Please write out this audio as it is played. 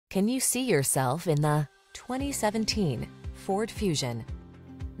Can you see yourself in the 2017 Ford Fusion?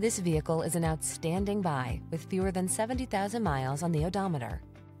 This vehicle is an outstanding buy with fewer than 70,000 miles on the odometer.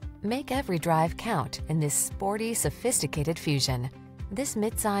 Make every drive count in this sporty, sophisticated Fusion. This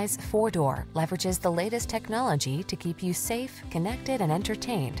midsize four-door leverages the latest technology to keep you safe, connected, and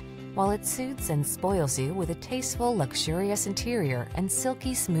entertained, while it suits and spoils you with a tasteful, luxurious interior and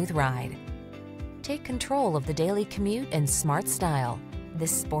silky smooth ride. Take control of the daily commute in smart style.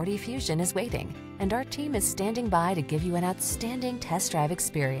 This sporty Fusion is waiting, and our team is standing by to give you an outstanding test drive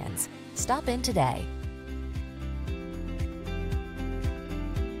experience. Stop in today.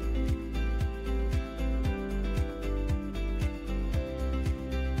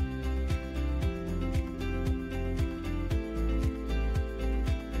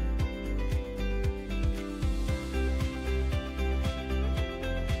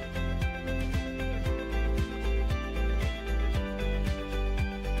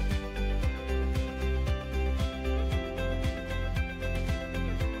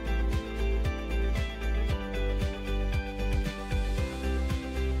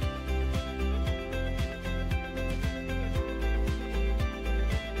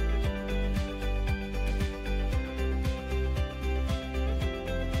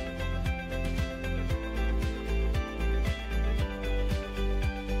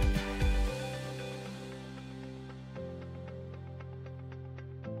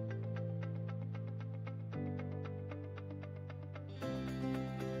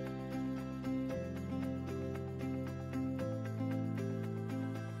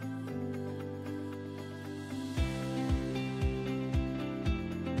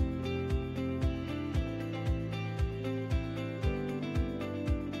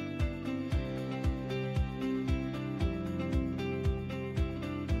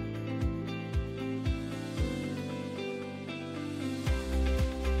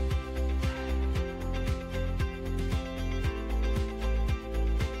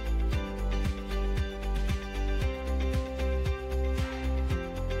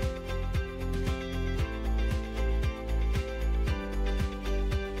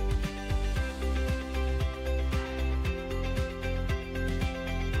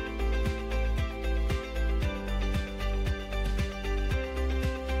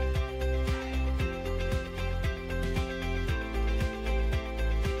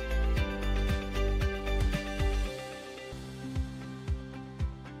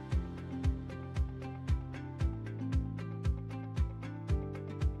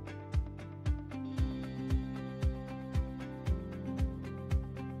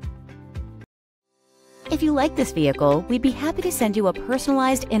 If you like this vehicle, we'd be happy to send you a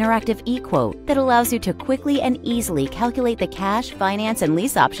personalized interactive e-quote that allows you to quickly and easily calculate the cash, finance, and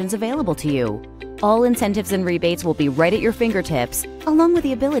lease options available to you. All incentives and rebates will be right at your fingertips, along with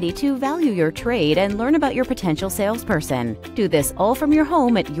the ability to value your trade and learn about your potential salesperson. Do this all from your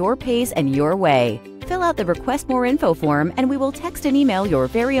home at your pace and your way. Fill out the Request More Info form and we will text and email your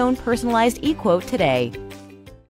very own personalized e-quote today.